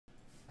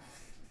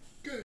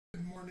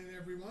morning,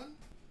 everyone.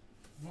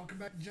 Welcome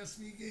back to Just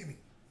Me Gaming.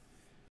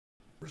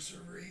 We're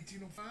server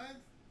 1805,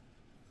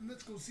 and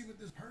let's go see what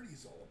this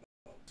party's all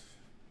about.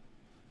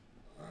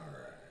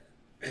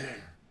 Alright.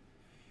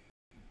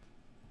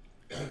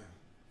 Let's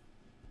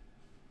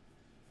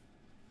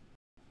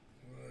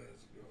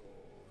go.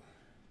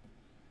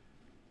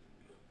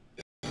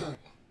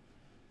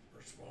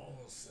 First of all,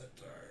 we'll set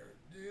our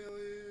deal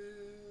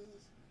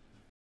is.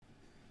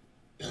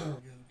 Get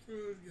the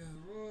food, get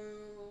the royal.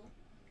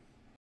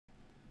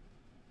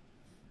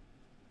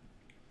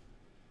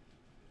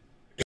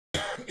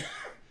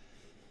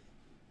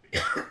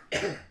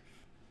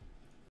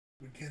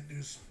 We can't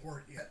do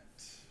support yet.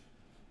 See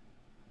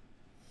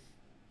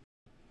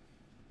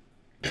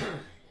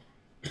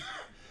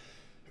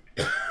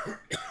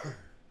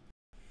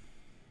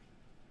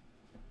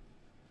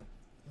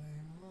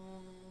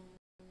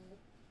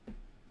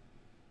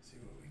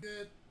what we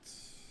get.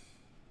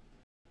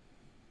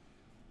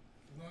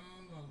 La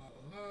la la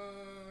la.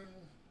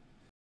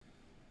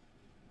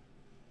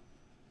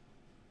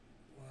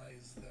 Why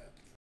is that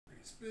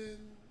free spin?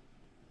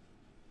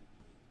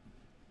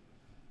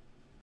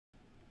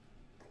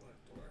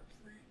 Collect our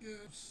free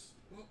gifts.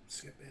 Oh,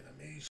 skip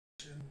animation.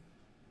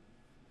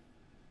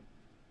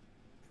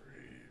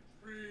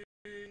 Free.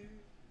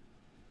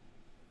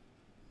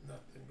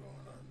 Nothing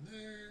going on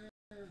there.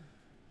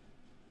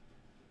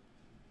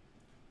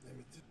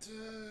 Limited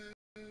time.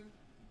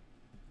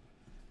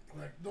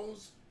 Collect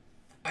those.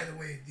 By the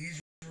way, these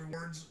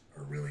rewards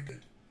are really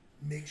good.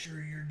 Make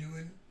sure you're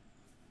doing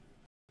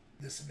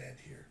this event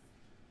here.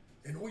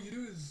 And all you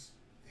do is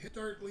hit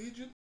Dark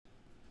Legion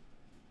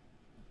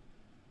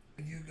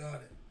and you got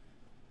it.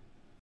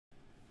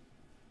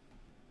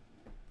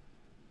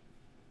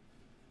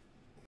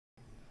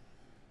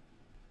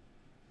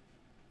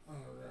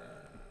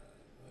 Alright,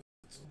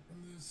 let's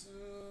open this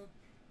up.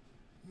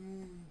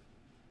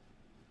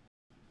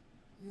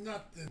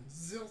 Nothing.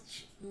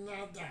 Zilch.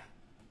 Nada.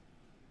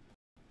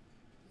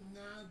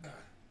 Nada.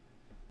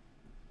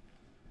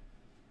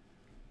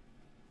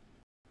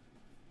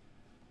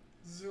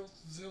 Zilch.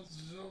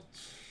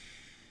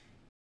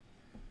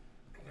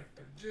 Collect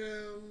our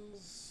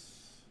gems.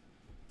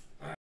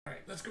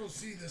 Alright, let's go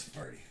see this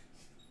party.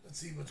 Let's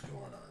see what's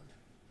going on.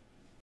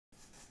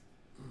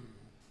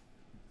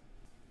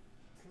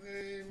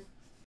 Claim.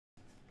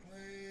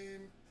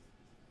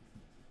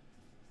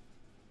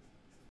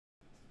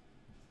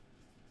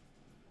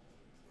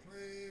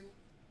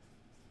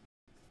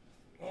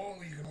 Oh,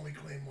 you can only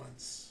claim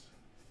once.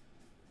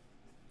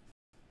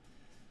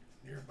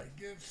 Nearby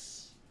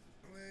gifts.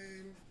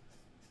 Claim.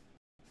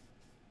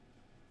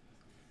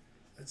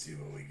 Let's see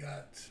what we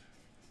got.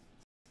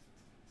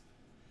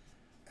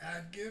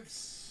 Add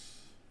gifts.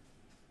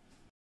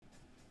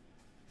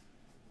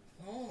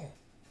 Oh.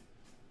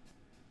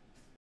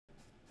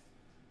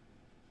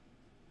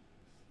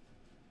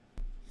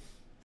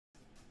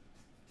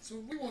 So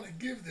we want to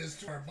give this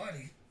to our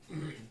buddy.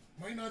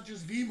 Why not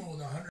just Vimo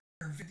the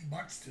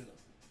 $150 to them?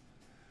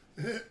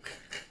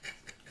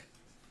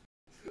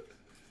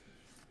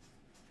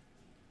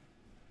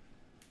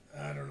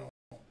 I don't know.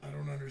 I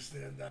don't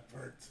understand that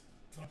part.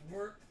 Top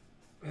work.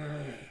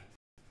 Join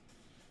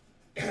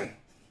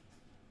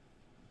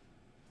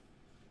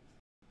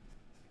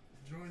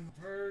the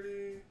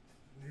party.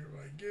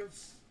 Nearby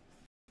gifts.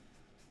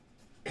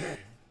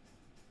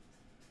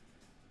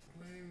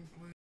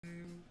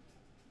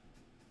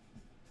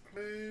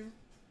 Claim.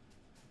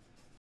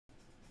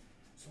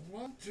 So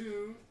 1,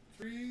 2,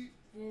 3,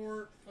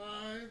 4,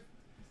 5,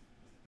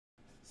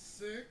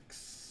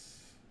 6.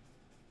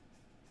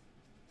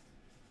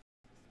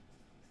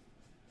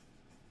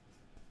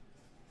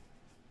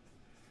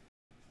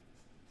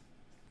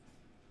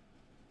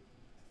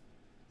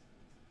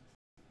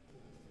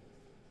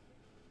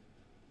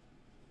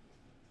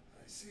 I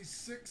see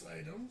 6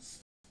 items.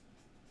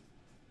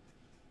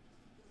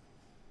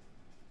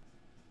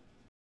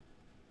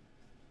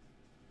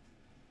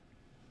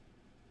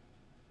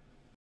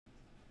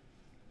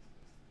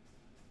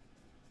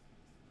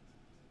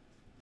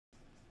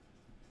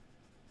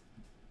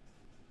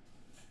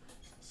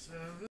 So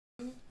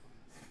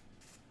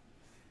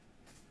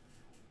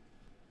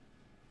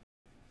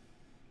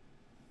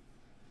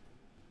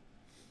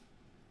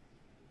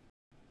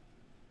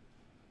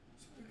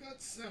we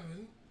got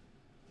 7.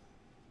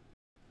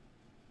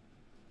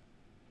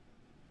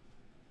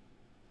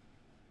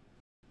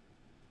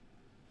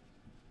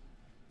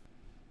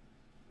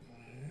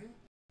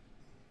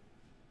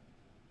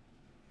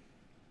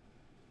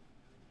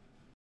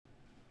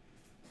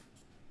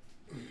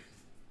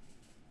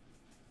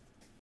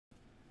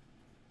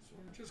 So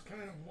we're just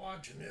kind of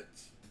watching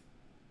it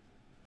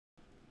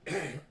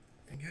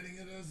and getting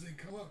it as they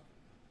come up.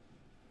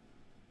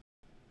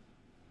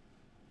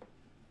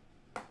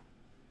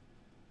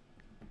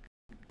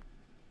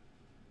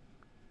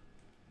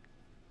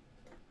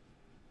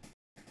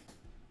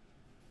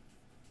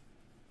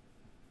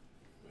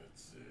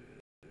 Let's see.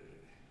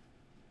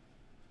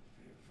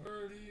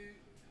 Party.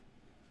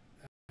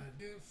 Add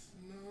gifts.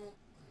 No.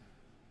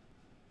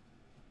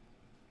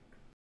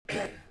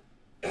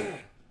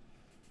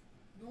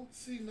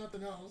 See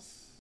nothing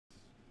else.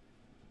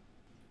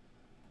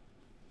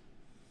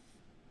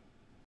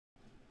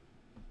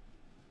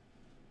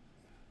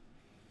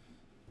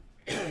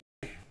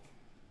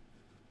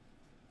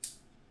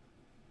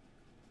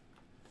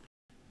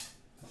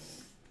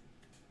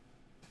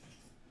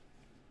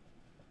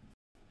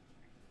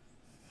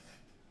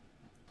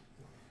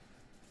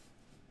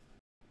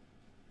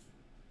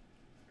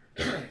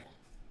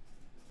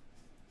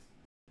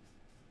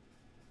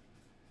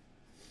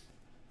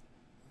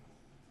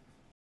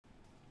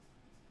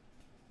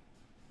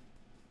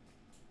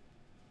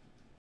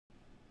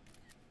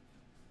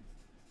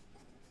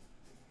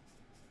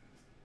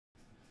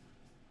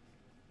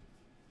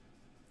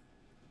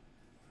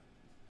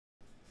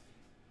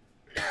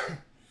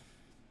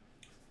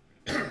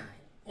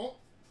 Oh,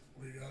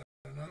 we got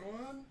another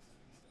one.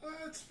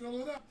 Let's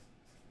fill it up.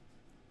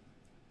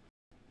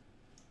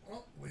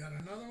 Oh, we got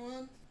another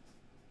one.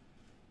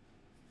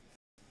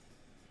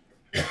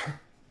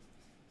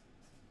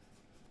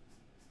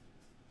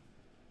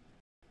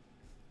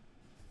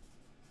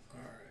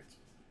 Alright.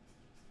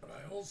 But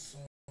I also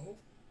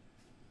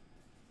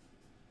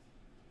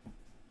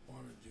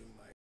want to do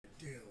my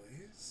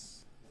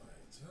dailies.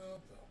 Lines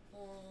up,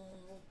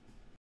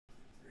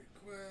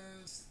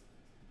 request,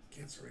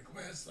 cancel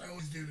request. I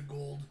always do the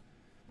gold.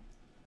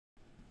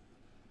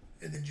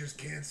 And then just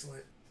cancel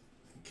it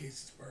in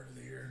case it's part of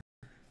the year.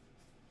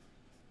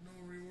 No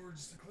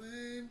rewards to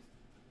claim.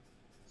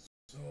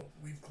 So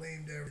we've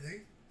claimed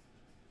everything.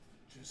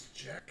 Just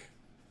check.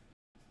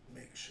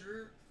 Make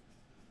sure.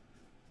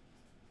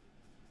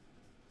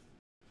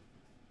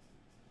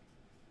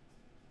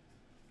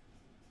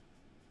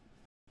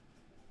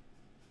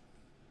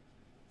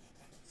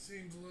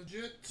 Seems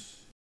legit.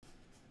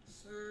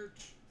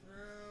 Search,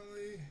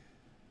 rally.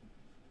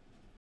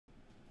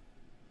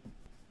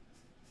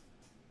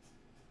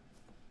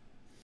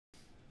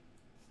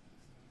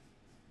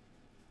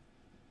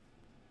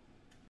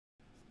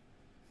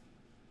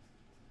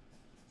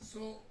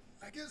 So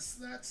I guess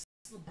that's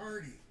the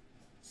party.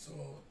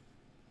 So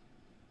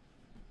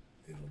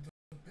it'll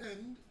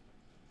depend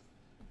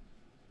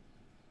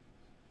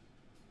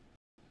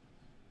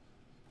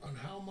on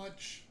how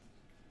much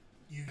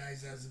you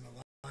guys as an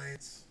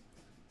alliance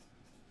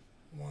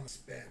want to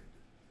spend,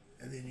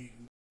 and then you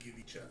can give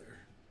each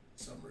other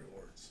some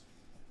rewards.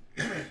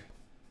 I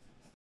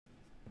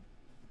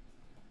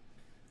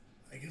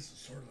guess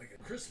it's sort of like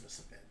a Christmas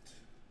event.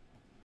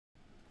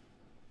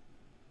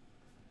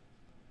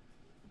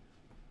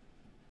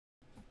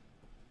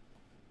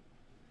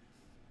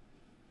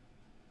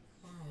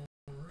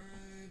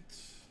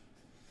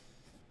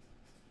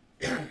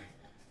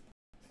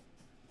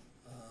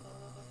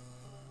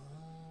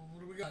 What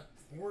do we got?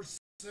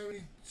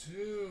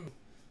 472.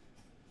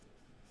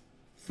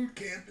 Food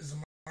camp is a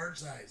March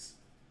size.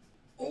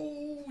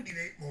 Oh, we need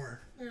 8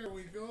 more. There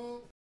we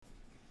go.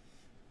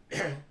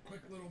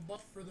 Quick little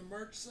buff for the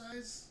March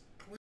size.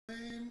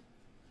 Claim.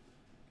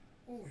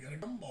 Oh, we got a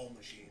gumball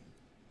machine.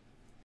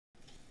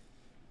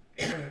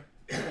 Claim.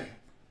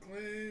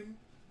 Claim.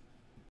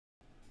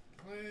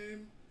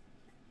 Claim.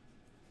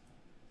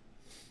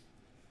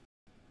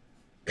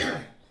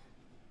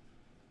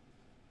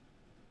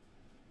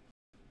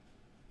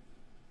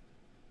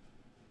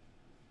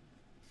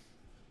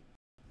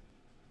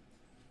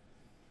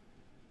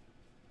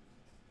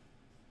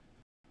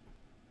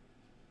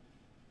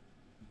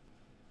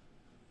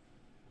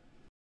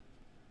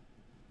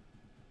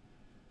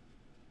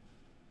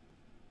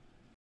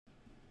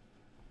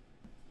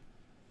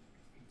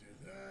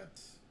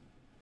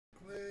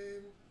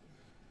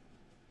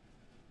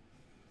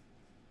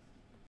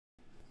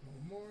 No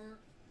more.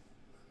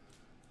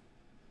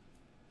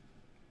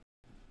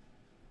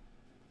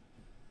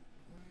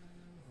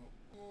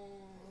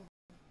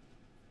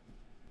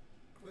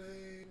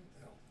 Claim.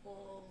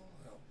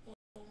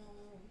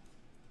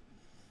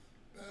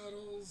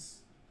 Battles.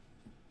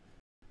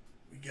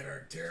 We get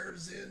our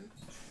tariffs in.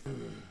 We're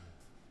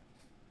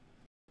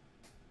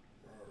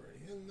already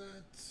in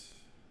that.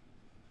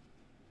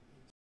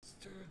 It's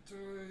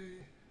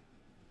territory.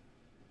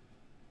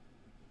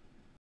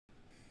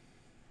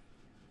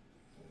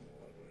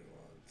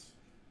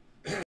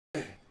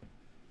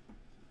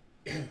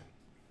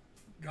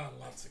 Got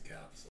lots of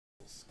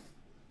capsules.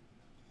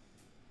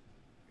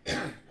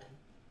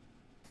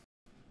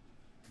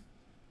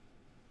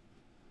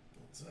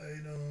 Let's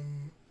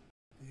item,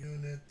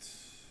 unit.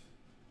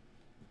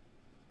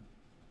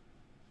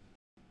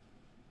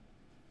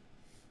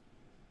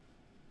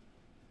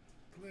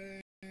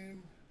 Claim.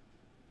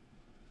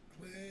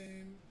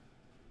 Claim.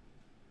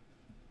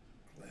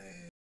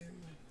 Claim.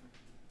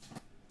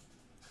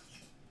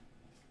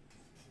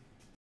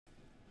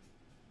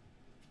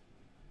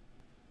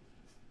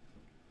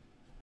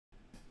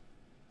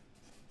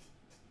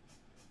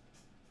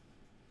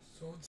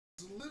 So it's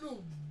a little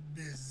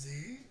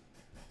busy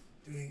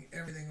doing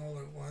everything all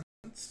at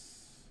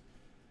once.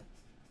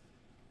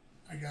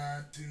 I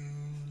got to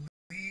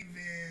leave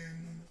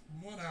in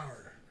 1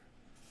 hour.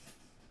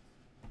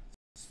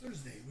 It's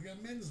Thursday. We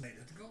got men's night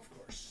at the golf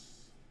course.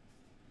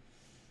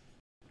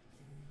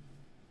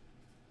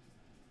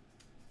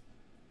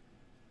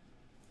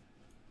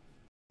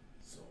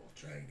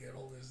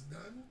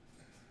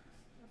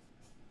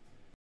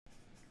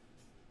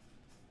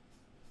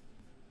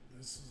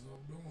 This is all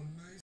going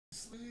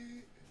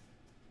nicely.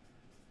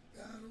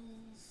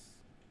 Battles.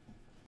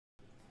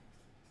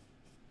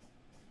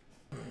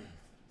 Put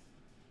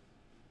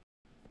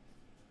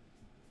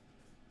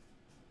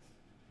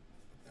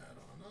that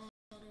on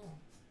auto.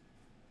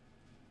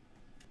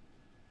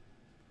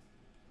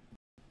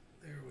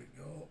 There we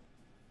go.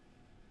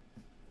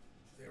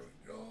 There we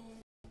go.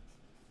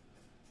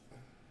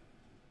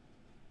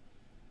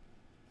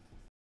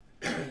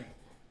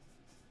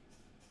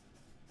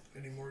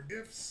 Any more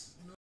gifts?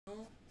 No. I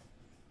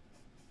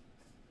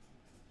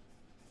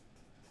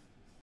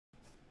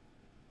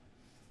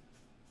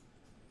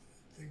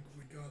think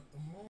we got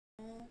them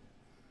all.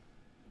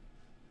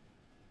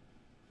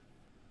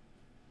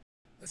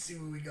 Let's see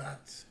what we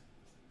got.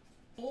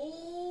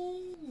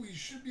 Oh, we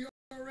should be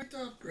alright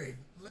to upgrade.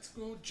 Let's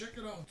go check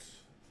it out.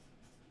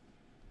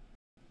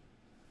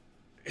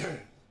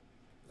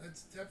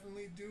 Let's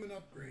definitely do an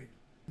upgrade.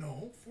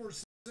 No,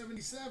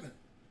 477.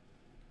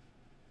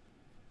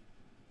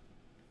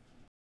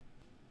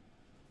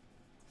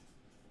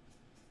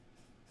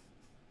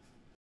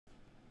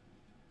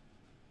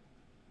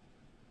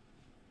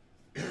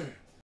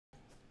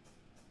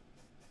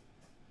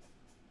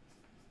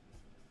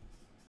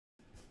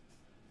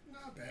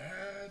 Not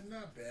bad,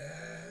 not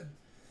bad.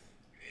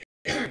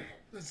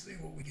 Let's see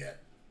what we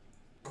get.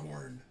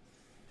 Corn.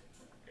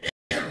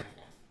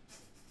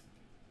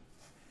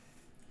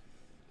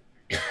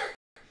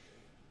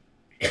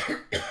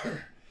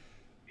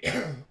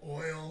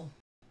 Oil.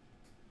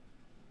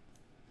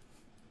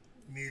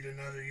 Need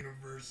another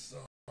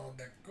universal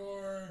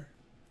decor.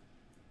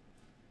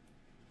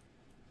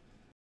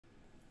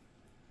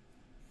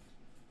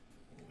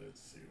 Let's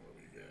see what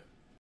we get.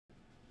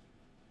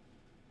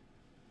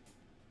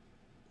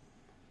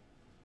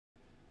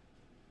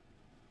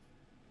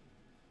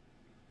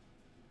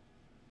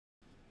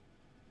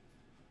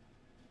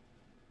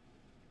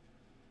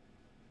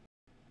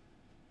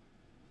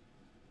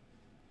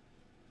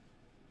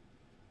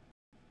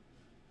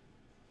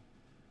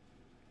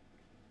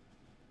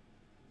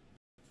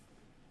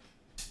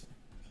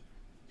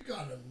 You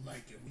gotta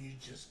like it when you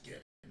just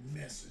get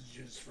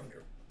messages from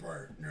your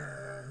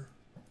partner.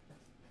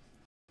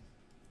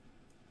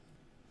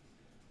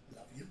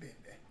 Love you, baby.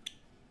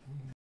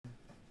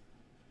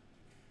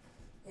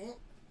 Oh,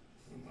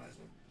 we might as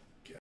well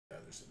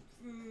gather some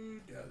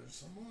food, gather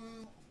some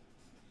oil.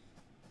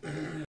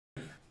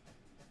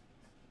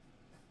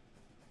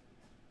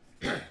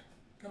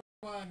 Come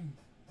on.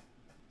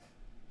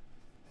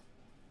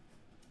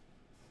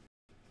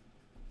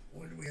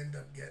 What did we end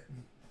up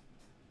getting?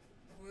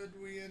 What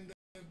did we end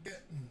up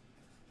getting?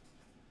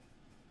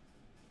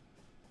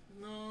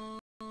 No.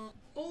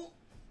 Oh!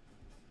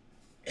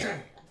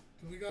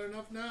 We got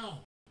enough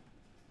now.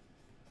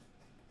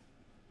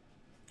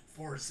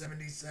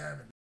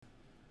 477.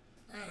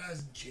 That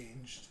hasn't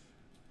changed.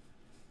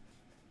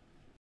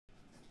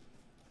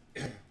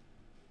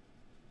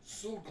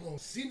 So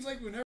close. Seems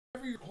like whenever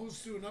you're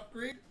close to an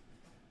upgrade,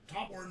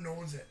 Top War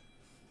knows it.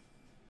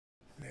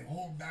 And they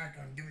hold back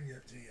on giving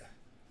it to you.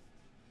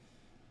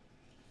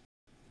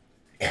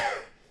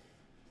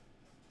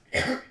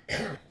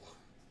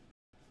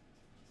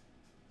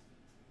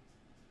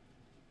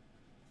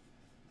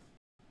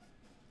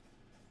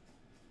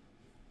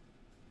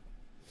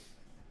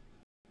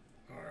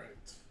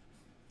 Alright.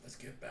 Let's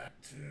get back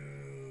to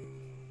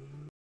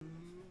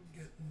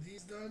getting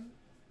these done.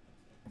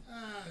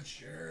 Ah,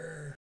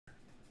 sure.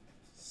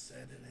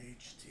 Send an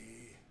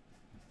HT.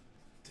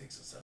 Takes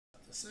us up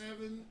to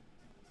 7.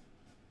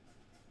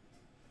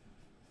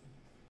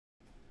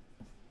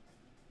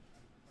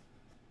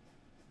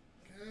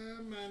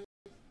 Come on.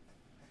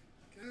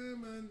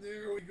 Come on,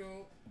 there we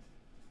go.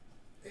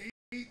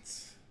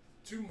 8.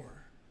 2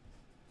 more.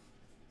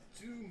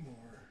 2 more.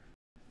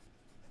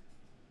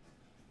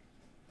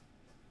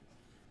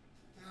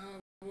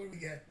 What do we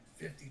get?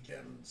 50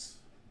 gems.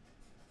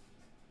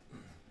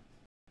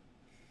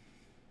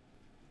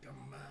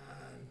 Come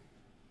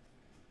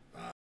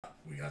on.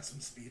 We got some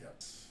speed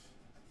ups.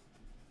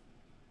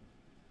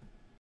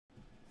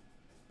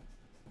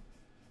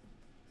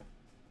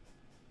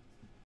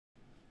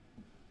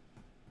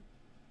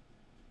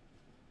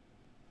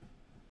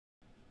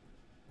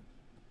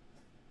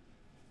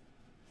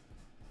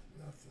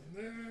 Nothing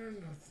there,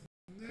 nothing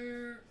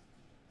there.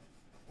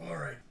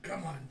 Alright,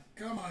 come on,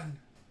 come on.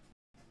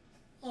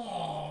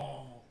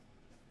 Oh.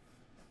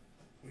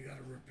 We got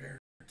a repair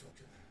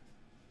token.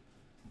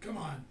 Come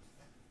on.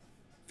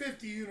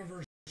 50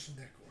 universal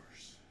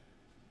decors.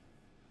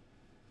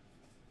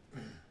 I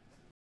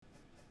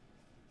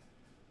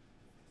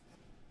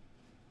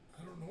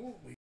don't know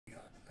what we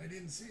got. I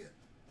didn't see it.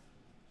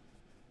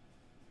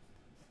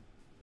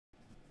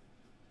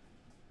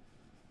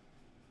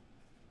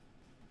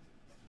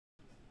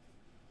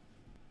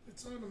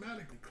 It's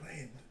automatically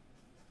claimed.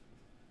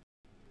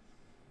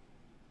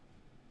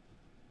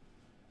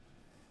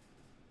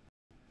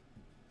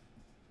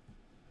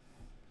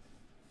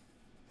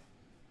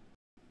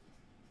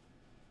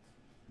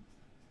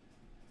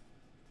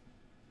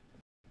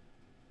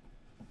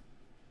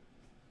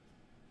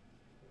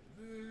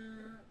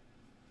 There.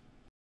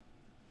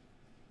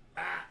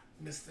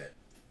 Missed it.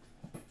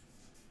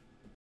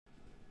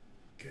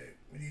 Okay,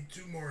 we need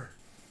two more.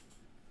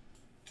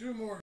 Two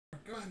more.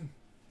 Come on.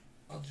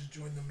 I'll just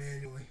join them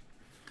manually.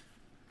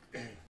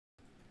 And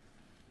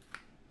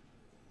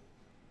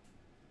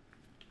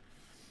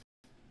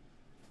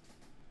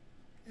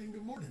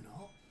good morning,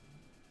 all.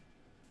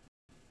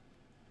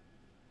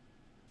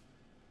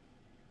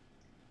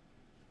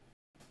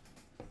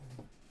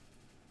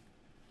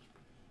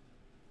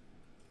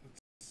 Let's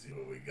see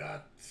what we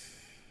got.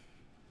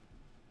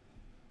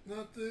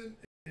 Nothing.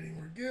 Any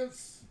more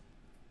gifts?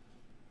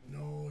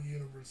 No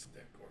universal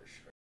decor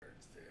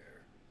shards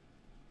there.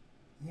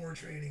 More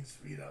training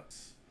speed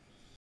ups.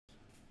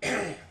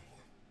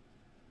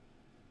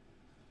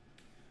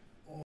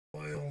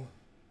 Oil.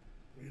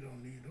 We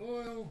don't need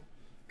oil.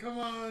 Come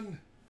on.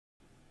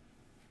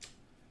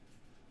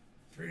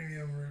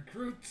 Premium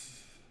recruit.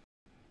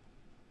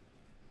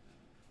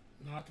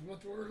 Not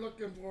what we're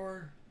looking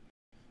for.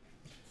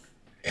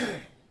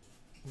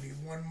 We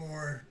need one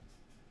more.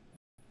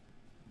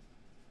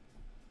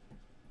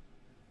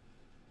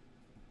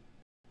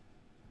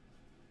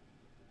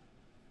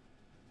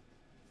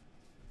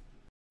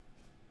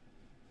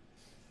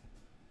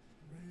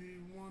 We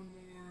need one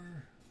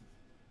more.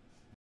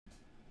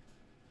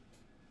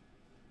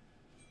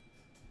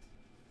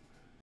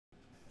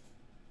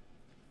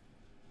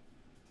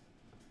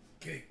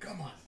 Okay,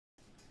 come on.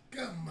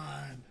 Come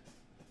on.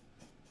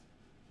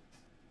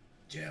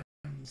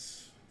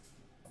 Gems.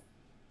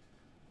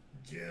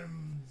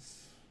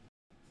 Gems.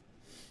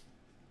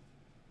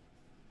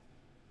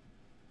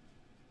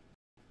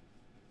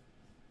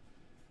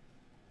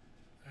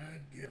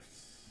 Add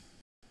gifts.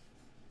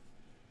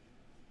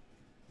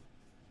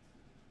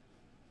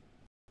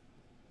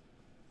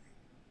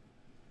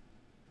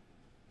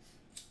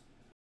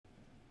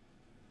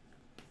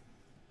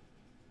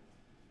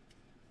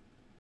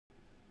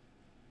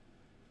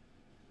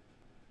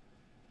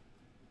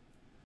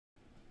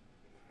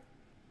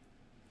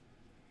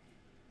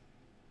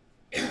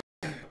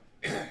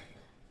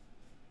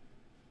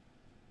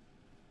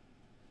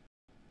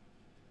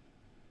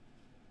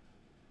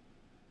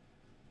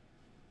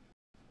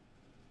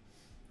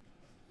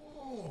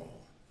 Oh.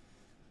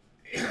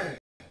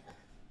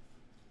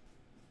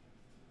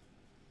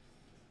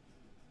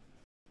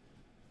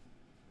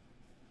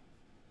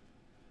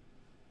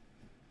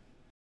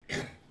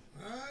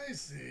 I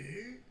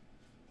see.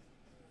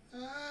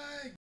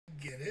 I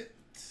get it.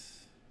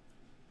 So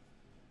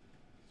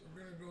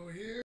we're going to go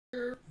here,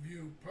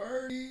 view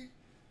party.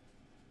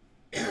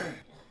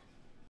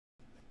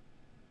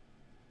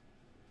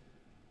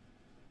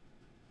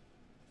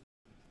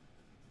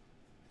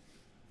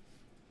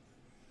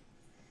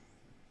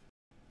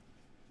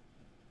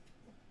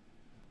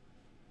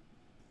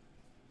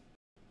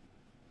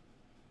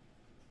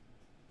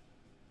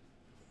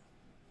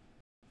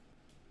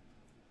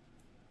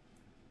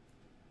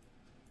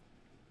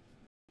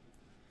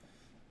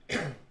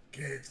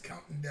 Okay, it's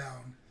counting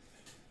down.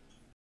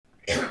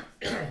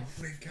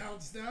 When it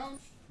counts down,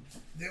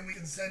 then we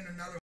can send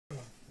another one.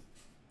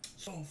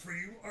 So for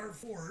you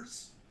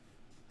R4s,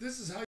 this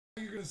is how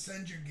you're going to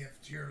send your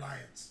gift to your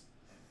alliance.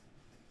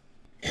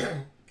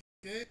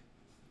 Okay,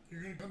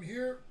 you're going to come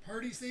here,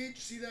 party stage,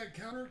 see that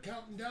counter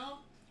counting down?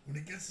 When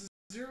it gets to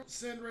 0,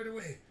 send right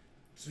away.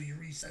 So you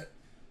reset.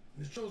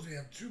 And it shows we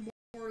have two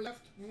more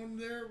left, one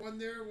there, one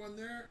there, one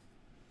there.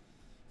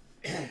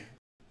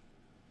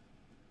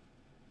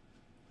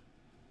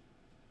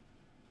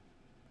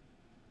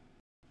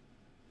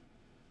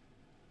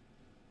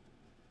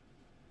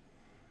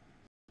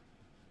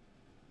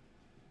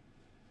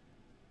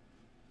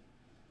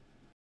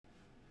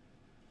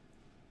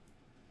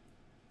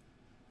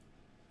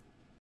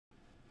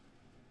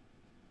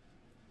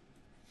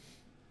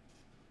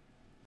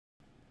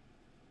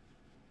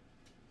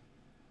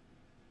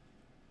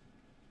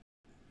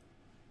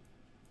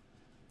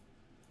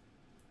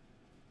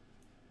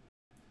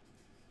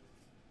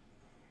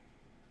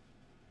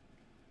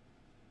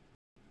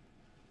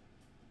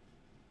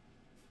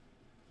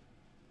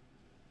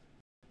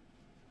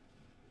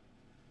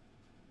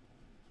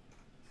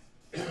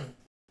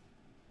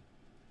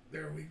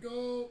 There we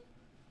go.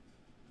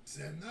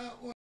 Send that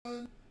one.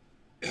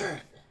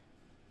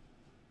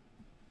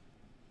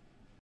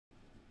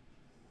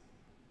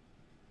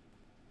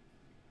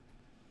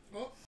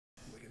 Oh,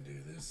 we can do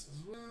this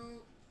as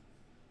well.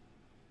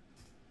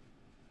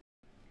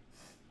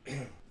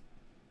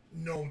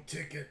 No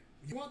ticket.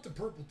 You want the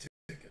purple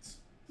tickets.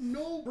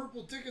 No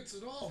purple tickets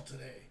at all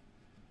today.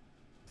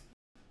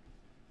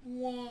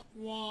 Wah,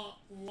 wah,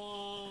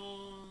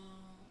 wah.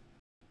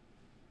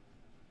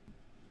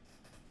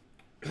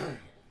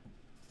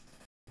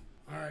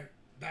 Alright,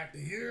 back to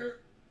here.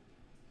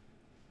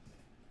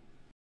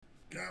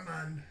 Come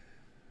on.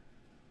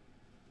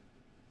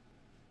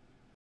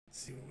 Let's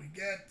see what we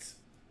get.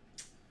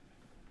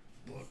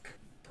 Book.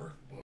 Perk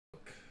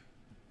book.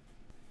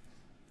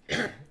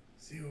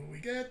 See what we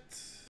get.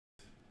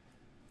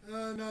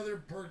 Another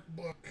perk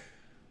book.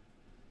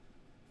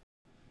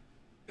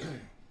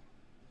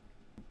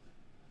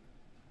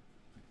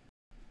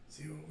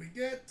 See what we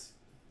get.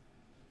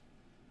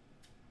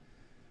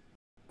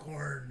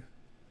 Corn.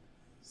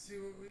 See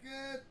what we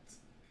get.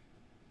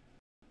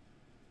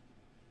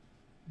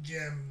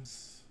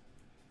 Gems.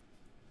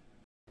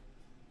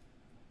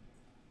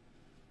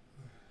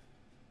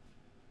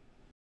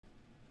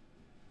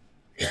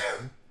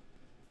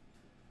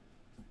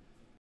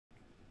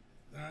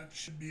 That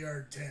should be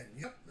our 10.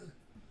 Yep.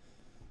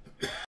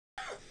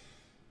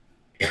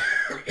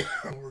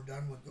 We're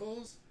done with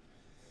those.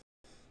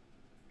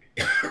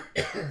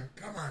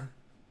 Come on.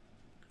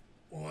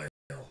 Oil.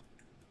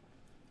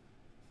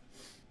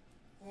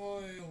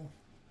 Oil.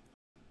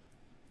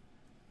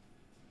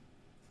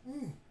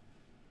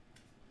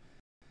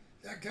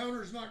 That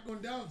counter's not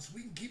going down, so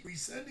we can keep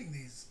resending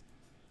these.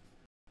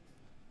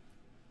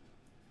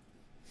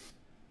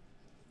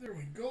 There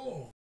we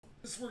go.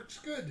 This works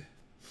good.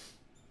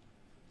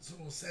 So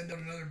we'll send out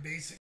another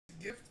basic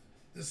gift.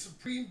 The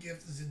Supreme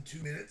gift is in 2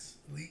 minutes.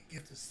 Elite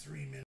gift is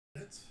 3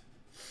 minutes.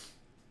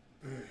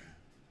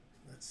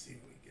 Let's see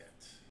what we get.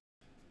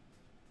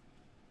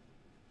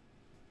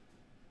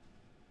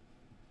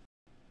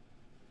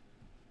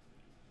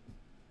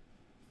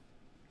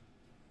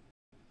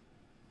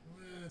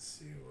 Let's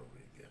see what we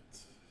get.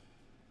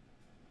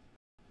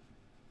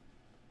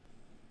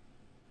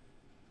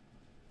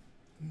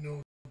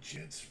 No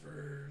chance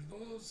for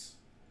those.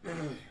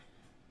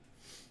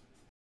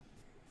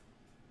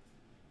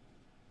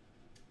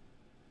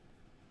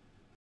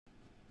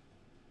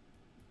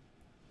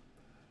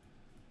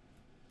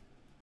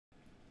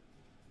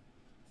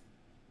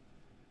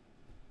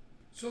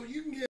 So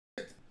you can get,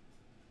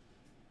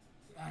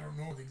 I don't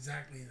know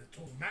exactly the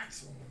total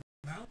maximum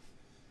amount,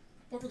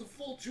 but for the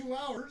full 2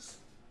 hours,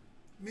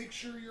 make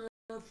sure your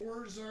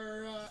R4s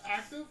are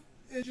active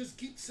and just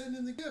keep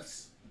sending the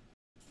gifts.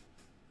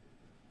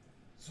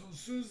 So as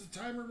soon as the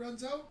timer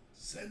runs out,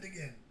 send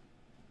again.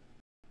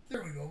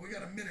 There we go. We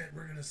got a minute.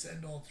 We're going to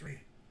send all 3.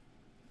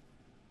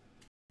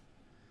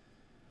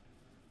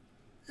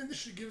 And this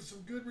should give us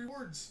some good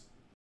rewards.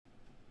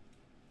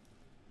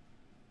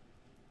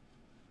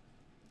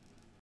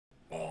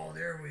 Oh,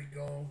 there we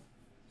go.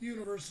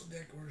 Universal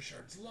decor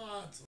shards.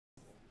 Lots of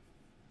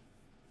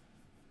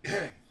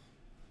them.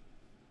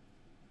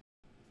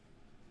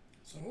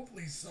 So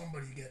hopefully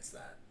somebody gets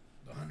that.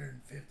 The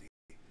 150.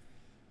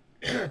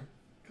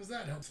 Because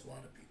that helps a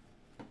lot of people.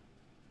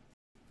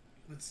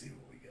 Let's see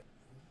what we get.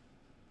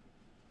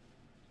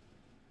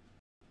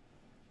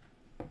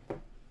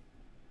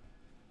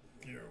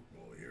 Here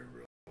we'll go here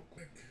real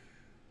quick.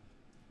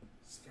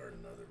 Start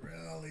another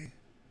rally.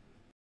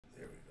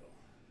 There we go.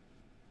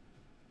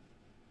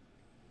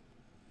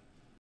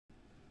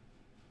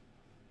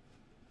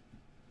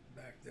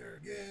 Back there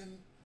again.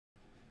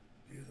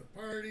 Do the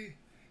party.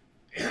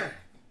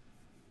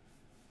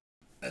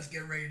 Let's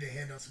get ready to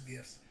hand out some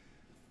gifts.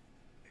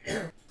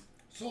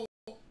 So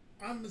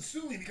I'm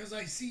assuming, because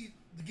I see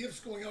the gifts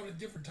going out at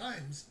different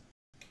times,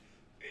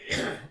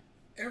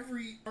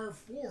 every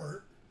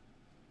R4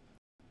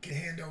 can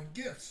hand out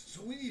gifts.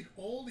 So we need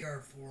all the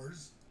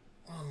R4s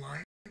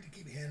online to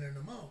keep handing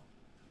them out.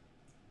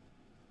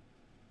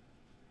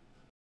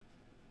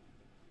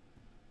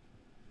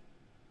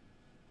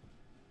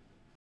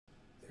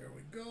 There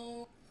we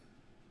go.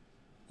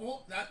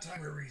 Oh, that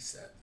timer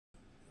reset.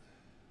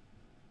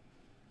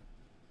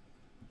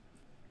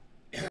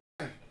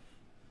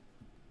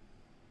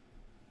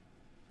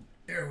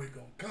 There we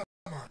go. Come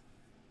on.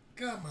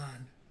 Come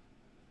on.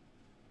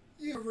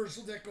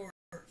 Universal decor.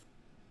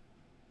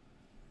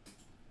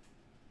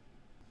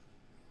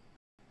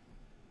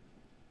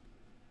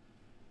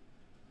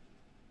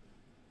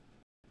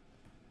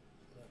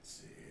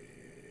 Let's see.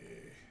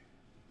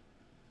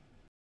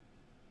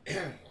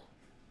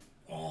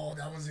 Oh,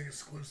 that was an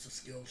exclusive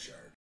skill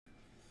shard.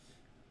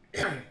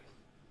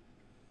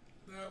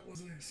 That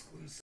was an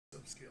exclusive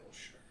skill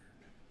shard.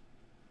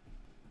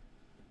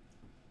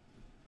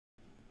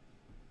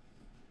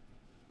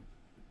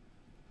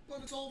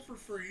 But it's all for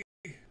free.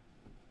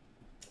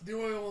 The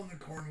oil and the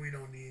corn we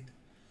don't need.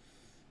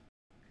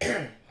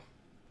 Put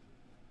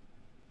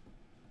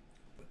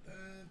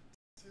that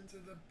into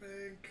the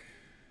bank.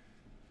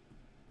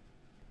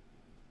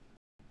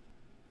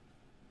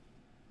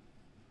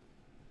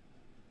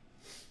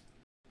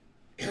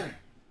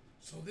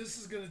 So this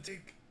is going to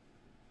take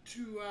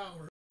 2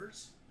 hours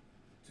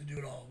to do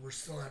it all. We're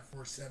still at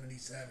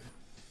 477.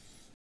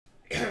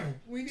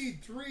 We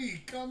need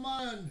 3. Come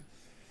on.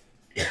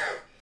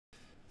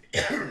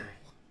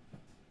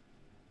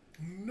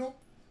 Nope.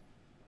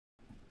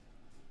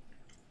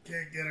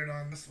 Can't get it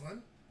on this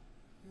one.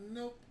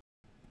 Nope.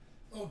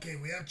 Okay,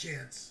 we have a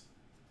chance.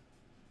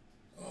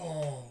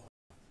 Oh.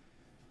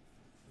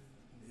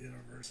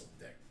 Universal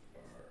deck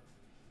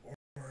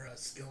or a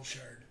skill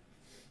shard.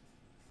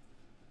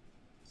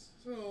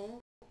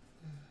 So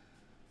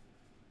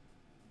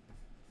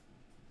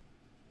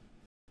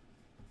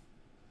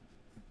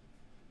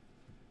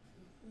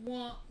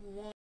wah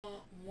wah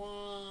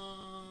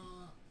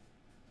wah.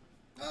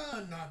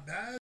 Not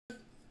bad.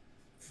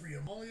 Free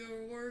Amalia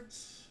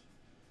rewards.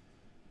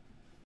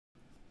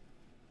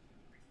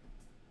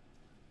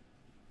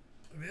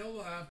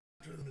 Available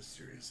after the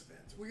mysterious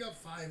event. We got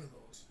 5 of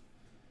those.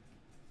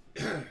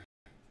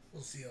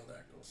 We'll see how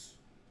that goes.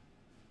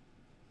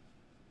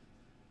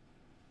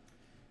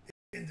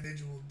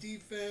 Individual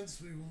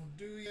defense, we won't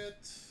do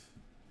yet.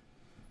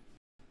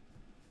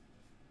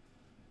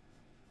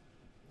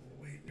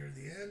 We'll wait near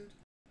the end.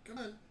 Come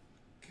on.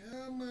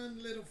 Come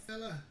on, little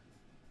fella.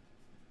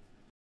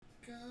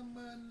 Come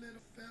on,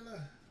 little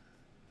fella.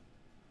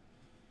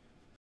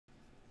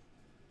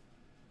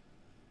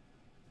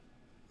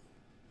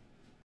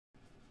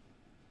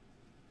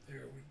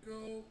 There we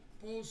go.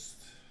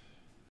 Post.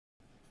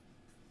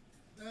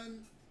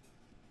 Done.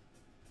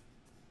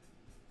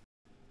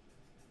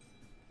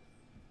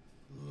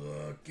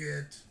 Look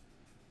it.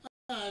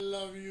 I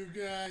love you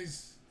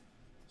guys.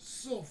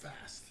 So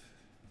fast.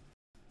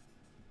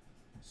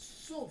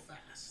 So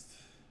fast.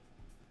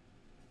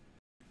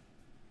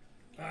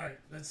 Alright,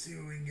 let's see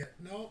what we can get.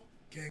 Nope,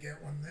 can't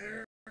get one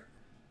there.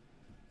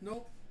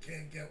 Nope,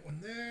 can't get one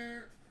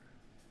there.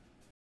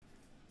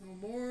 No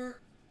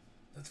more.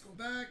 Let's go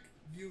back.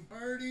 View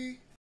party.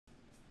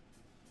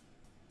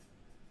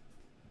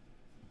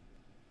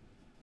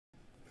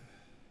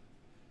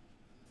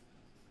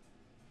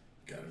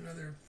 Got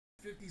another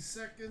 50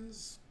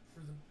 seconds for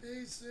the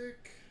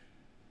basic.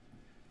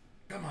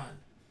 Come on.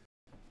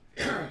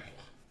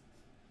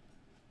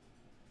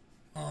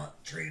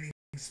 Training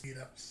speed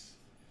ups.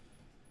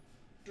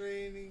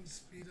 Training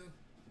speed up.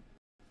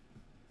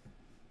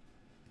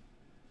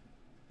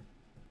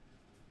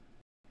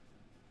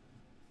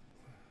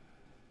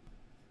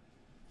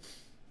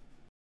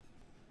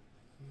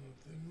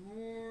 Nothing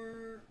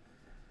more.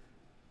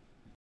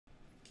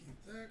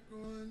 Keep that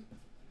going.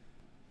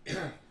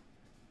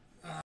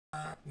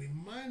 We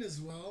might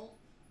as well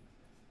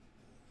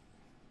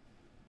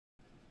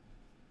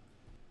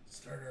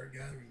start our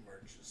gathering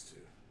marches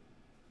too.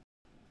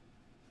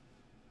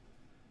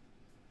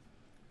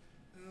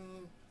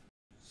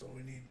 So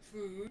we need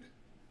food,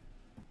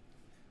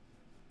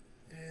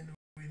 and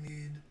we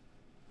need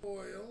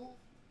oil.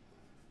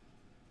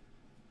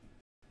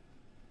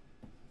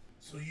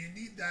 So you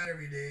need that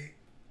every day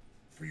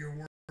for your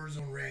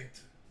Warzone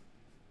ranked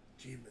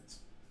achievements.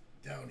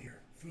 Down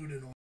here, food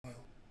and oil.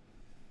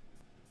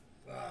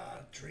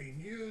 Train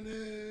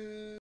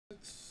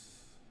units.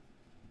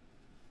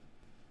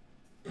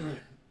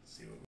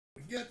 See what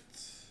we get.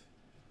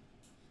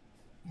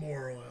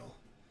 More oil.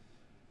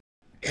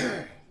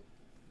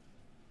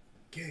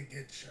 Can't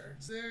get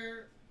shards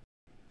there.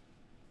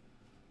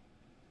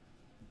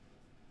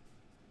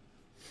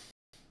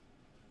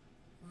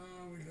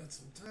 We got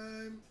some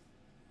time.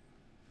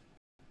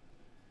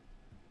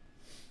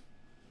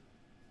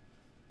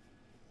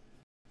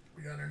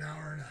 We got an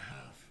hour and a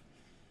half.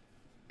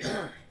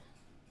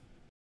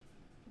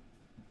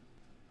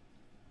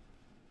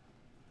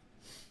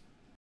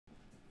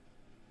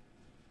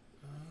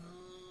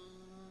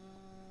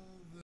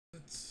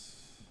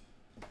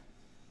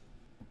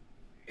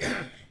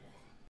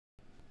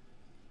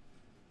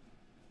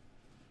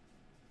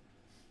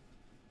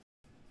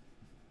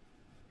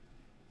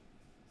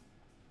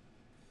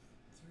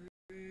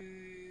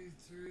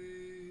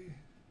 Three.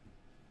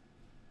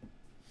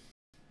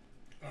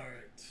 All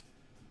right.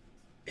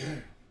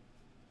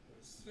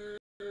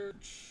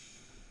 Search.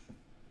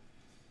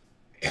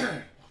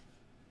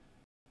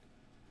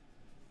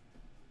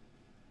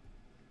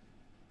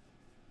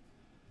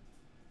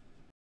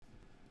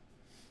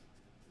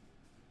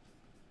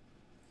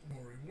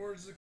 More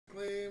rewards to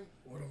claim.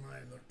 What am I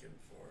looking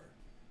for?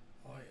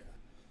 Oh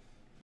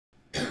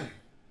yeah.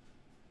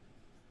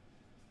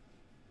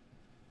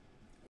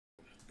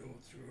 Let's go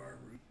through our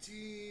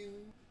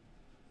routine.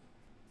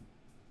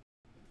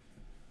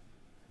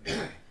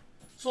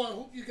 So I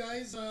hope you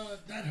guys,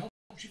 that helped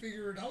you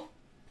figure it out.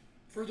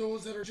 For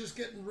those that are just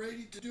getting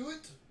ready to do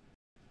it,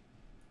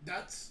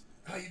 that's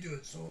how you do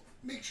it. So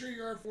make sure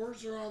your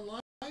R4s are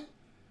online.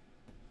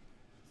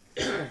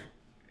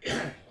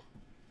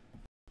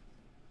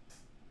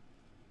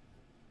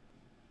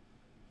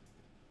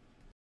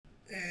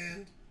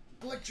 And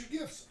collect your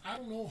gifts. I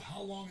don't know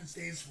how long it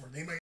stays for.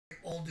 They might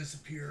all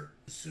disappear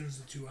as soon as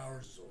the 2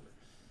 hours is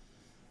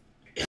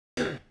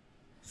over.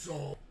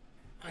 So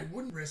I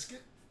wouldn't risk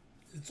it.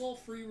 It's all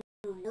free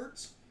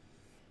rewards.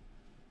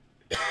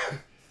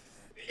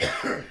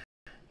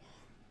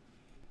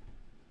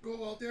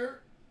 Go out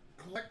there,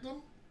 collect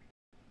them.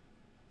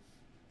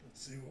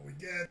 Let's see what we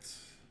get.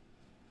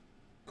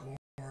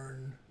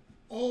 Corn.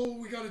 Oh,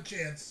 we got a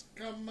chance.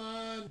 Come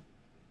on.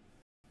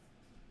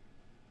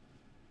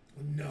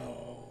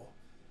 No.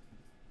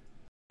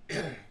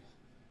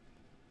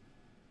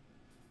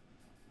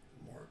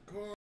 More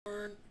corn.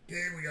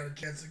 Okay, we got a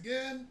chance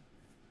again.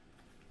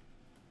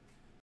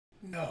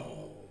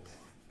 No.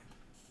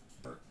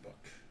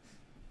 Workbook.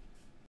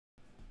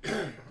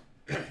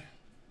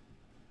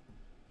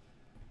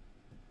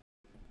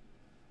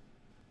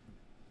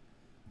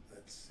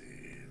 Let's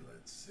see.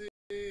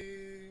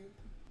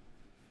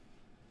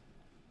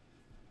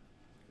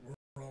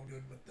 We're all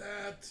good with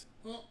that.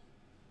 Well,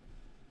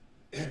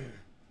 do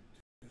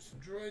some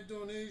droid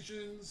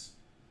donations.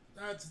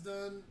 That's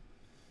done.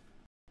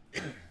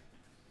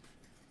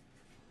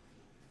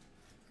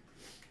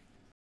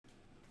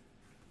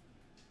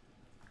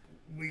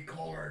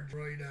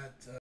 droid at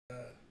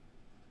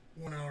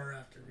 1 hour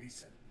after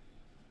reset.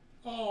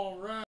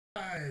 Alright.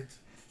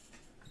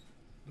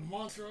 The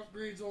monster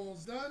upgrade's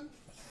almost done.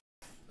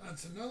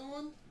 That's another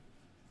one.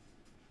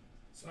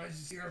 So as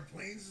you see, our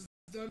planes is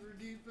done for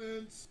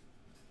defense.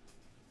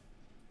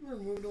 We're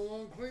moving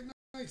along quite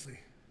nicely.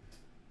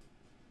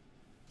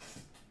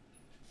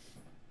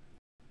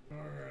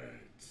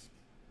 Alright.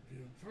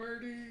 View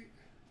party.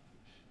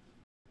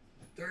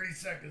 30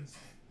 seconds.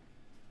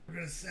 We're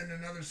going to send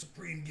another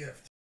Supreme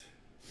gift.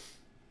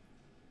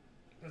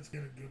 Let's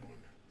get a good one.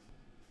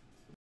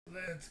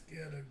 Let's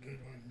get a good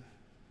one.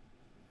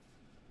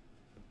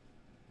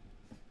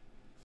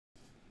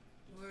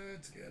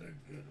 Let's get a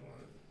good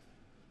one.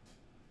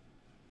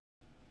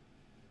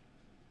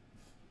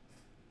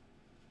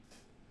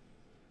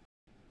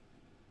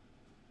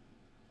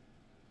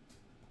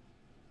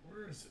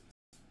 Where is it?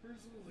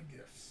 Where's all the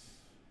gifts?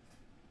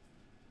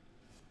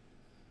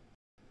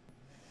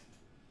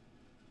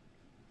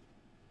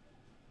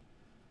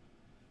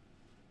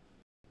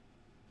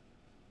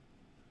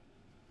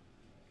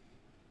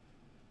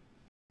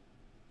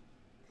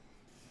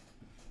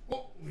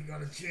 Oh, we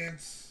got a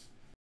chance.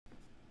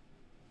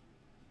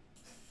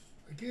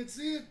 I can't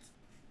see it.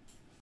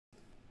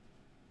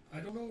 I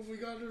don't know if we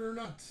got it or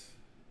not.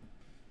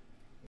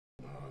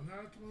 On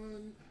that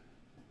one.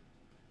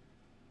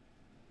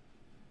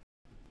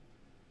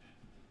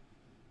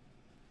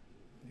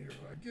 Here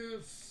are my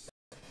gifts.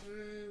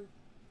 And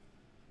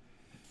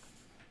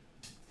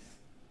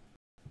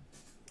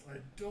I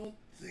don't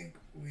think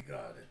we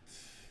got it.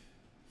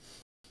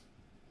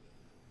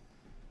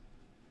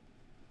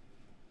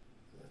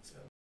 Let's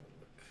have a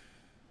look.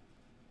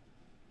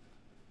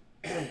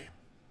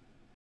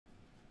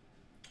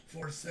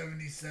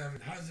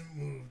 477 hasn't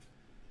moved.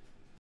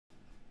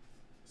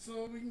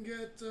 So we can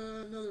get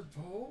another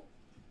poll.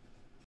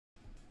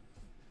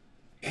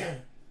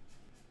 I'm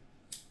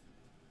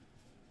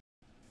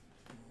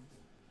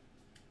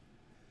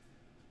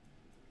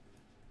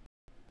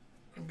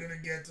gonna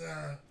get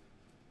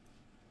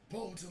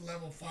Poe to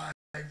level 5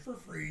 for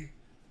free,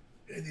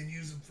 and then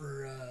use them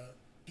for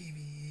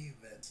PvE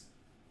events.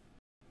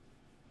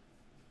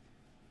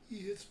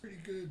 Yeah, it's pretty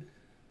good.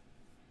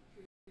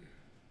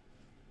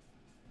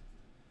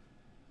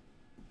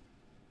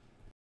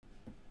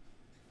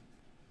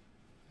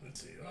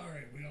 Let's see. All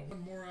right, we got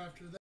one more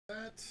after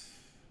that.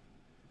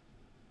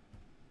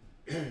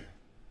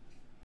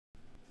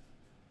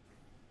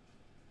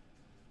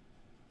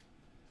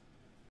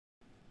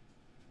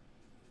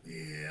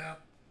 Yeah.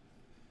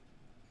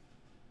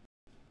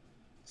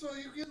 So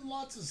you're getting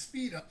lots of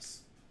speed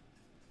ups,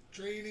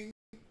 training,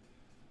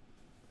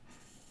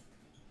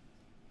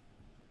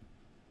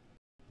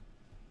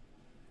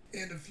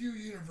 and a few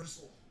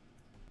universal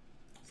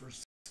for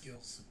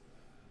skills.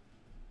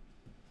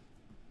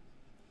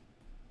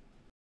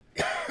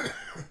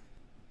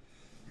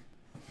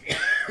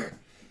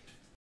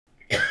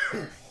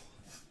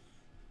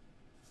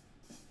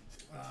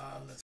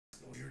 Let's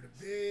go here to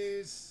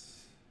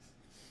base.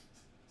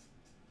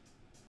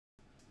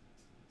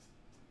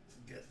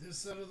 Get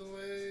this out of the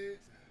way.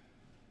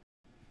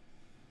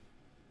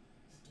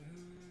 2,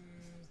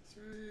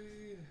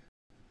 3.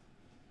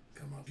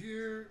 Come up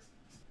here.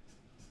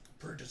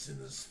 Purchase in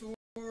the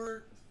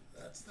store.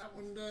 That's that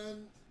one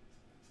done.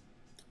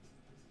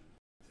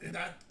 And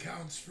that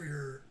counts for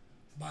your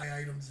buy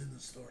items in the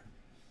store.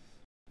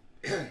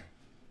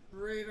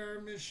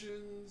 Radar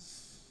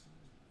missions.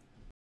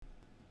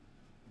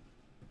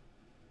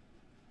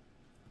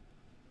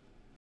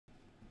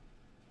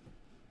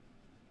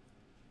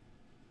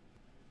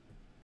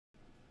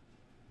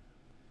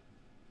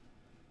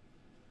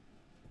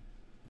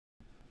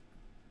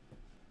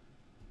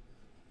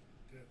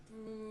 Get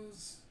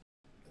those.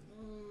 Get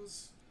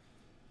those.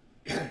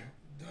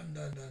 Done,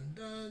 done, done,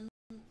 done.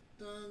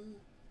 Done.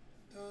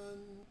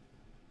 Done.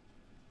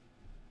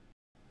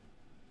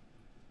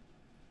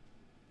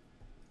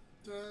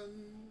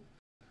 Done.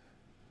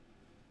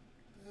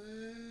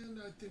 And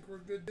I think we're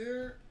good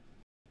there.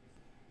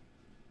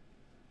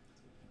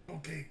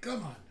 Okay,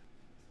 come on.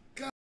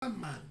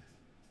 Come on.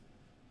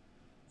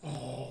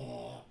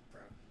 Oh,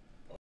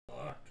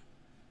 fuck.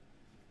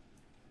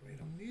 We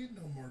don't need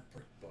no more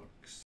perk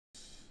books.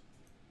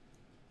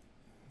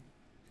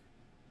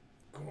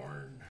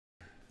 Corn.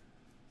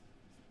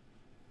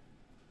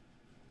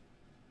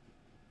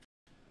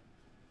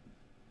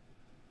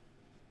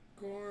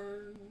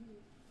 Corn.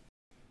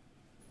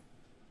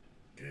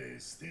 Okay,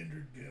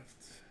 standard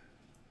gift.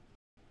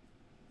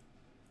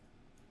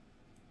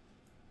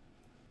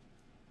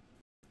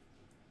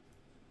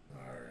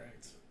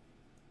 Alright.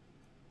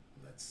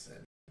 Let's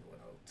send one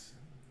out.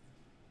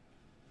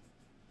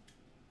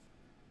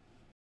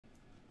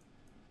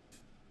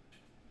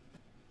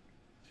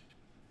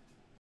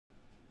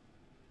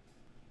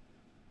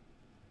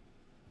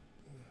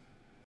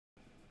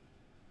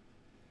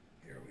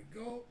 Here we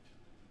go.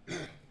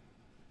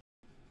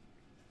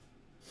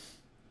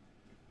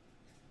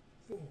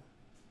 4,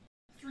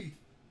 3,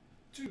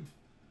 2,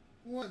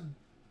 1.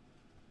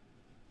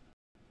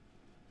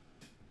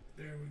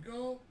 There we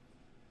go.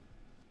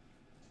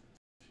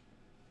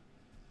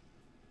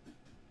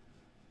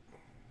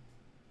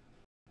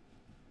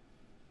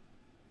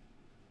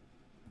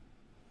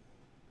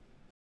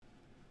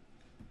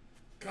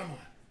 Come on.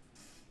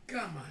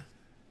 Come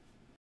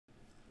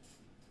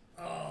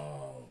on.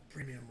 Oh,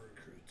 premium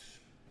recruit.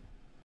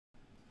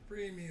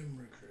 Premium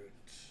recruit.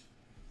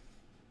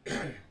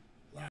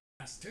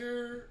 Last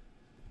terror.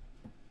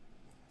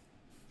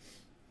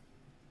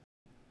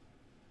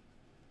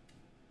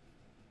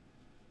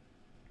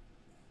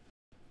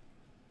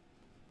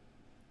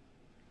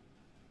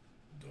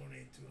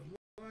 Donate to a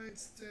line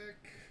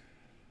stick.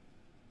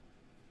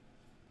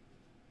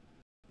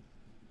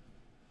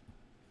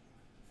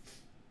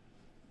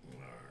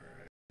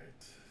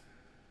 Alright.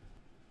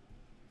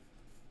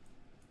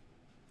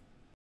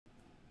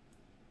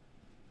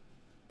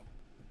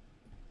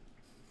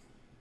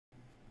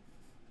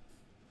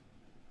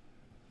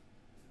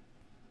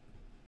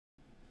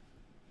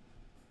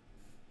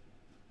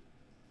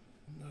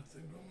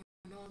 Nothing going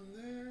on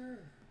there.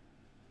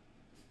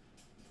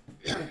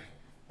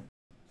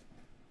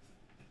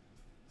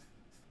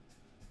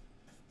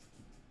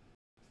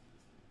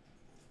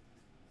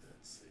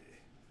 Let's see.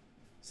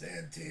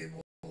 Sand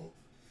table. We'll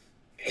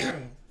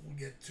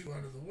get 2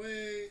 out of the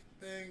way.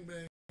 Bang,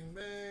 bang,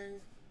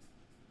 bang.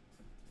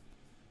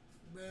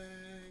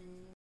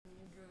 Bang.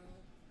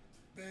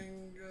 Bang.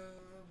 Bang.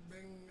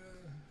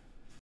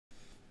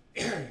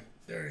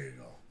 There you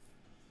go.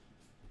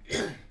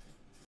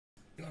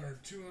 Got our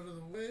 2 out of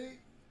the way.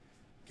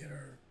 Get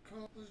our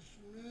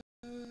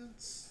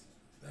accomplishments.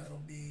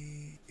 That'll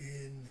be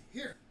in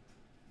here.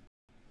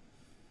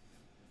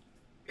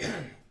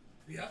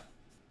 Yep.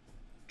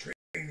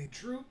 Training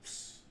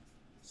troops.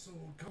 So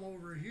we'll come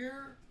over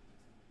here.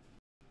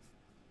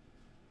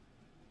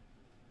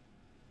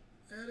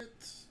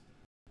 Edit.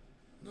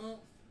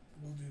 No.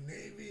 We'll do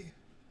Navy.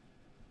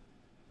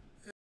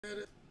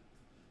 Edit.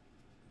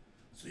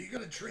 So you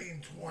gotta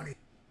train 20.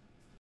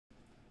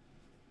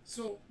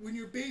 So when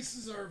your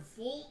bases are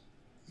full,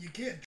 you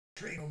can't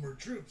train no more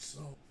troops.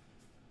 So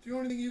the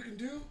only thing you can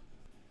do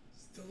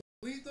is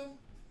delete them,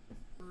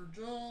 merge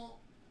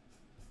all,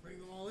 bring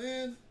them all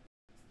in,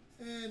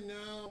 and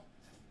now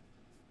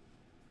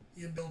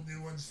you build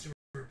new ones to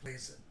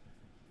replace it.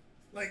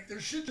 Like,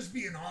 there should just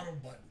be an auto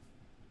button.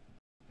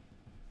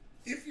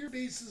 If your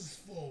base is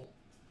full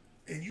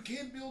and you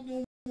can't build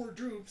no more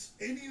troops,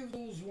 any of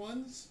those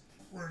ones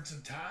where it's a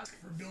task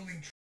for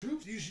building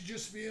troops, you should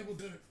just be able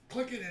to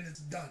click it and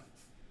it's done.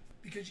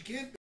 Because you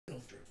can't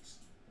build troops.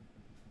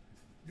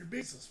 Your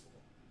base is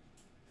full.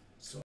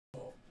 So,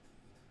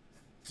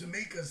 to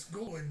make us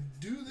go and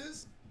do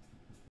this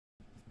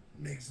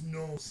makes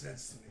no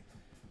sense to me.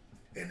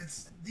 And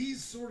it's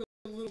these sort of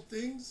little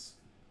things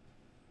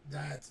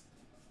that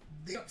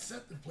they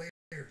upset the players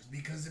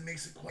because it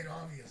makes it quite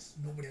obvious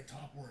nobody at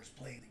Top War is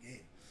playing the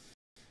game.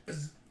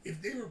 Because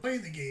if they were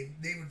playing the game,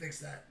 they would fix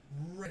that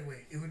right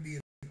away. It would be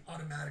an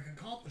automatic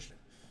accomplishment.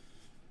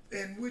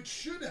 And which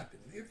should happen.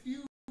 If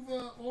you've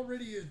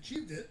already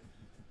achieved it,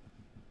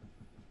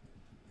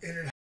 and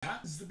it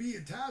happens to be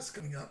a task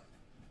coming up,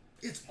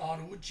 it's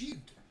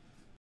auto-achieved.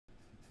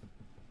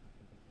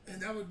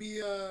 And that would be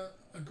a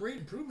great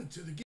improvement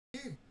to the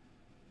game.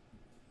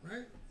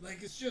 Right?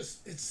 Like, it's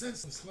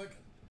senseless clicking.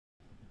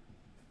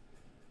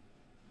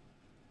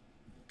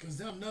 Because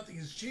now nothing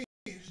has changed,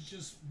 it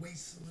just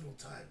wastes a little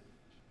time.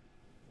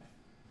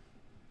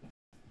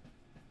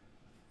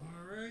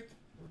 Alright,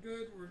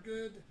 we're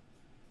good.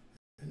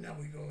 And now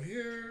we go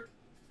here,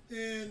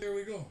 and there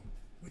we go.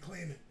 We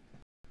claim it.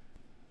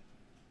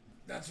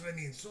 That's what I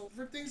mean. So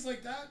for things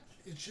like that,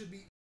 it should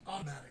be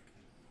automatic.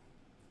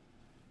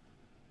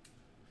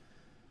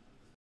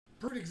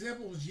 Perfect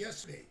example was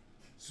yesterday.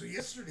 So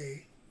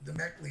yesterday, the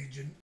Mech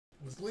Legion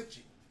was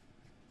glitching.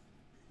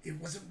 It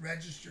wasn't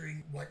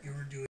registering what you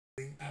were doing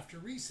after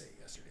reset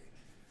yesterday.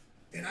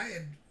 And I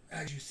had,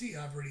 as you see,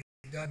 I've already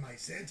done my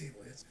sand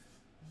table hits,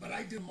 but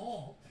I did them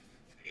all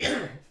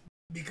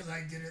because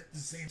I did it at the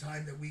same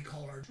time that we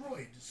call our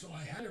droid. So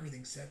I had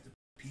everything set to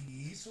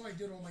PDE, so I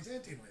did all my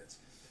sand table hits.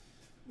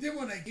 Then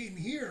when I came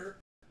here,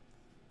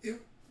 it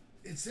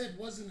said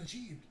wasn't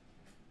achieved,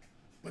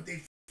 but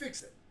they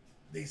fixed it.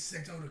 They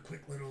sent out a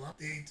quick little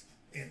update,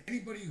 and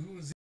anybody who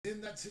was in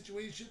that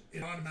situation,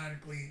 it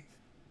automatically,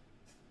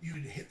 you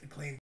would hit the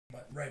claim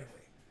button right away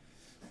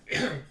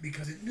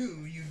because it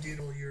knew you did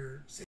all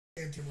your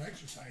sand table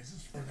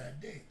exercises for that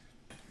day.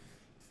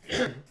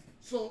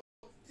 So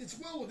it's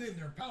well within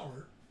their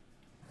power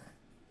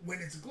when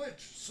it's a glitch.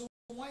 So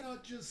why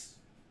not just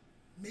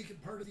make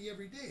it part of the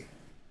everyday,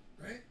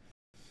 right?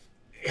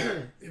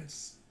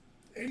 It's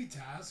any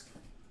task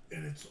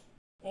and it's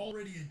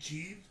already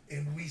achieved,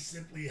 and we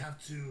simply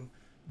have to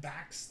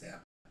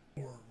backstep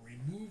or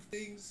remove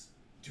things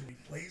to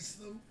replace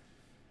them.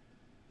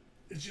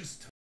 It's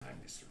just time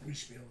waster. We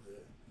should be able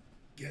to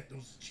get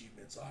those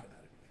achievements automatically.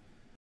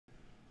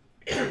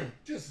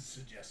 Just a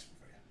suggestion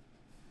for you.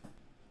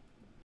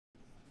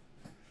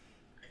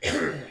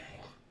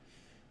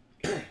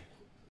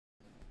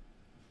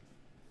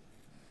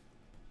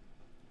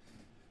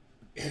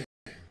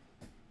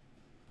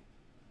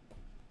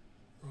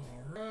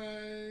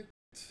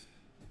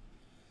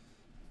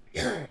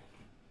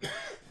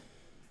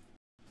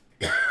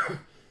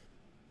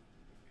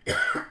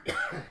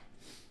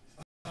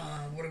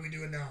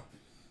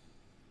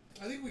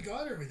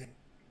 got everything.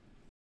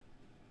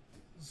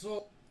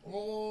 So,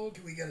 oh,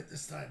 can we get it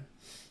this time?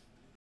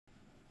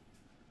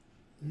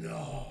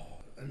 No,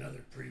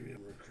 another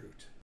premium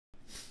recruit.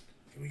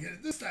 Can we get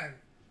it this time?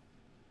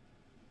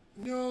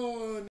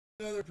 No,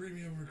 another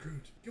premium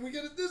recruit. Can we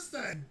get it this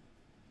time?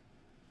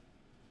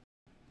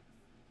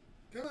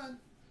 Come on.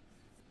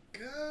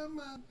 Come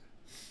on.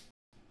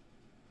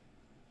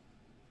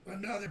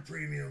 Another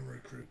premium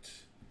recruit.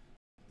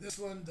 This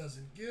one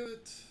doesn't give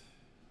it.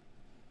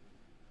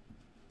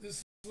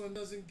 This one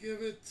doesn't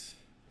give it.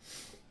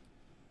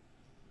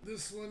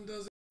 This one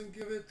doesn't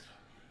give it.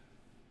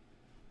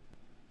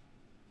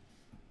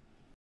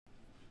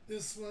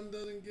 This one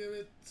doesn't give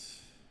it.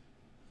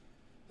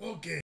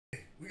 Okay,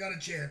 we got a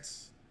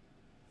chance.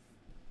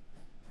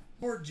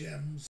 More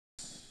gems.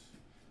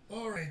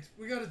 Alright,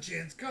 we got a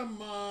chance.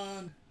 Come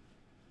on.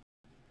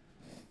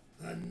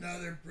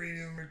 Another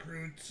premium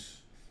recruit.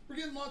 We're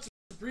getting lots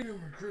of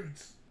premium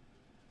recruits.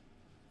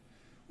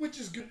 Which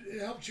is good.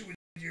 It helps you with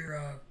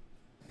your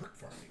perk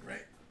farming,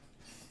 right?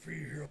 For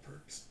your hero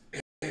perks.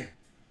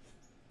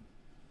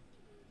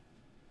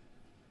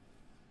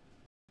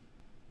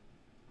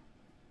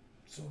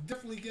 So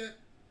definitely get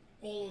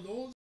all of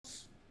those.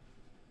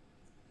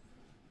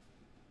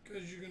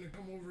 Because you're going to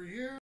come over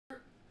here.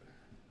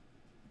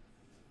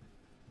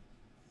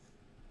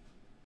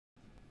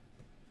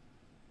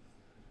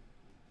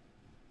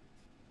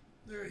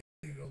 There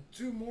you go.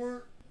 2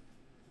 more.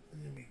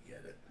 And then we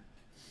get it.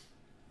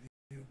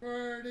 New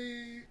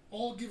party.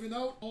 All given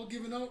out. All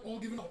given out. All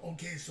given out.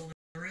 Okay, so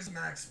there is a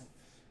maximum.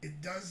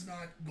 It does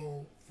not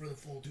go for the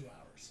full 2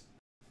 hours.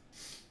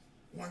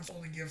 Once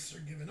all the gifts are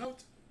given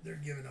out, they're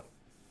given out.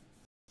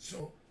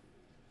 So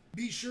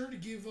be sure to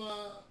give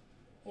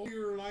all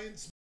your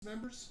Alliance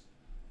members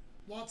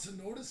lots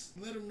of notice.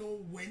 Let them know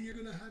when you're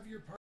going to have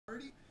your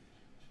party.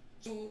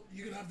 So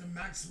you can have the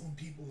maximum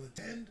people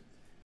attend.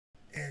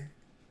 And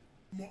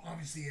more,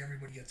 obviously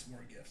everybody gets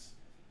more gifts.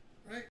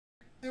 Right?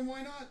 And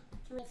why not?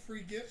 They're all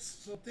free gifts.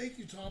 So thank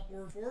you, Top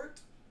War, for it.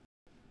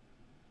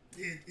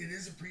 It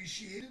is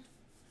appreciated.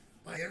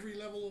 By every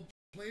level of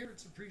player,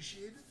 it's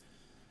appreciated.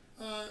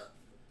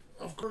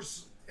 Of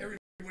course,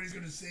 everybody's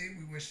going to say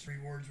we wish the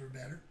rewards were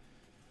better.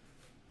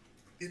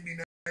 It'd be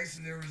nice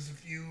if there was a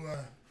few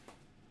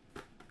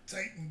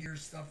Titan gear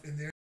stuff in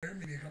there.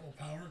 Maybe a couple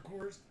power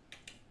cores.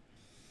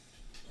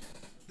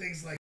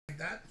 Things like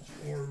that.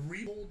 Or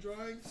re-roll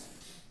drawings.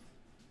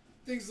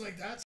 Things like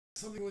that.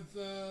 Something with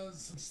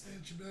some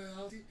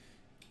substantiality.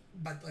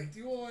 But like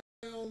the oil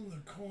and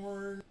the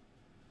corn,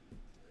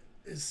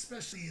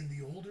 especially in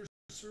the older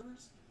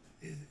servers,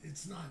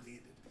 it's not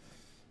needed.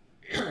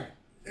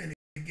 And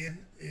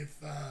again,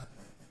 if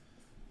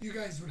you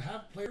guys would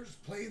have players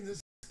playing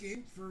this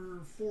game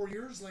for 4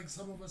 years like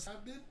some of us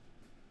have been,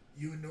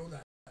 you would know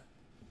that.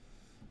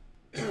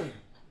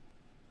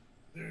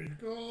 There you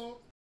go.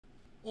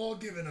 All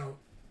given out.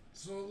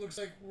 So it looks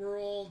like we're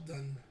all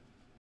done.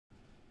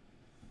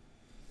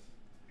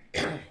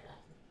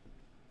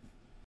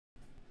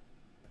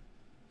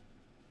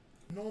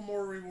 No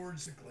more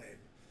rewards to claim.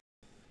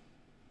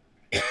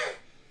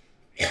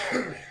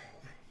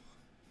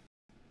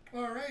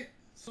 Alright,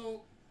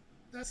 so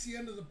that's the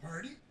end of the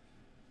party.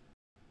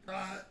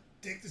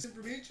 Take this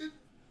information,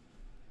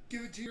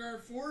 give it to your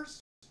R4s,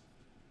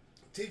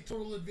 take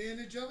total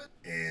advantage of it,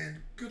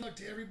 and good luck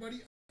to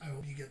everybody. I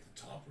hope you get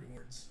the top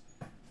rewards.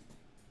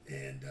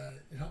 And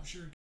it helps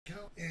your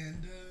account,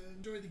 and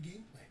enjoy the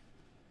gameplay.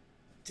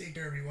 Take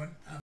care, everyone.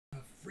 Have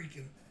a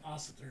freaking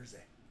awesome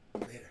Thursday.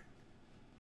 Later.